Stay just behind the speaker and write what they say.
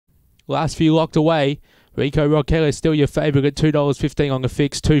Last few locked away. Rico Rockella is still your favourite at $2.15 on the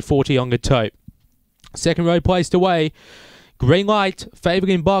fix, $2.40 on the tote. Second row placed away. Green light,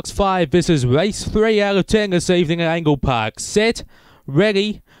 favourite in box 5. This is race 3 out of 10 this evening at Angle Park. Set,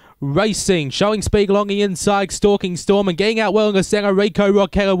 ready, racing, showing speed along the inside, Stalking Storm, and getting out well in the centre, Rico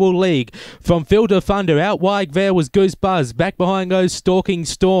Rockella will lead. From Field of Thunder, out wide there was Goose Buzz, back behind goes Stalking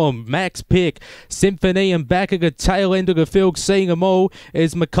Storm, Max Pick, Symphony, and back at the tail end of the field, seeing them all,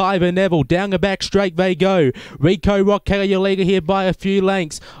 is McIver Neville. Down the back straight they go. Rico Rockella, your leader here by a few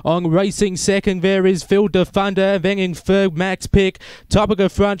lengths. On racing second there is Field of Thunder, then in third Max Pick. Top of the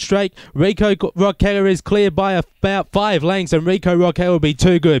front straight, Rico Rockella is cleared by about 5 lengths, and Rico Rockella will be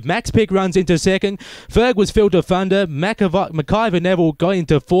too good. Max Pick runs into second. Third was Field of Thunder. McIver Neville got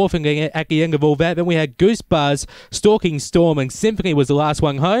into fourth at the end of all that. Then we had Goose Buzz, Stalking Storm, and Symphony was the last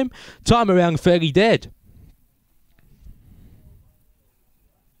one home. Time around 30 dead.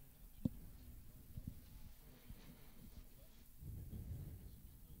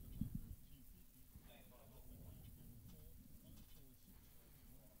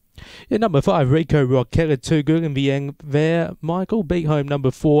 Yeah, number 5, Rico Rockella, too good in the end there. Michael beat home number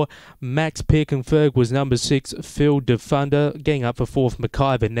 4, Max Pick, and third was number 6, Field of Thunder. Getting up for fourth,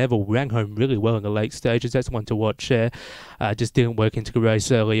 McIver Neville ran home really well in the late stages. That's one to watch there. Just didn't work into the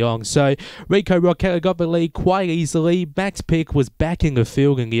race early on. So Rico Rockella got the lead quite easily. Max Pick was back in the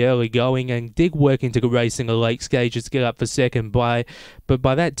field in the early going and did work into the race in the late stages to get up for second. But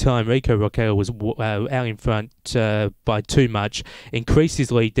by that time, Rico Rockella was out in front by too much, increased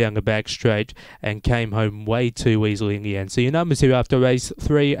his lead down the back straight, and came home way too easily in the end. So your numbers here after race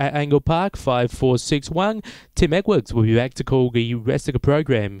 3 at Angle Park, 5, 4, 6, 1. Tim Edwards will be back to call the rest of the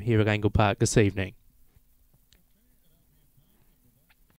program here at Angle Park this evening.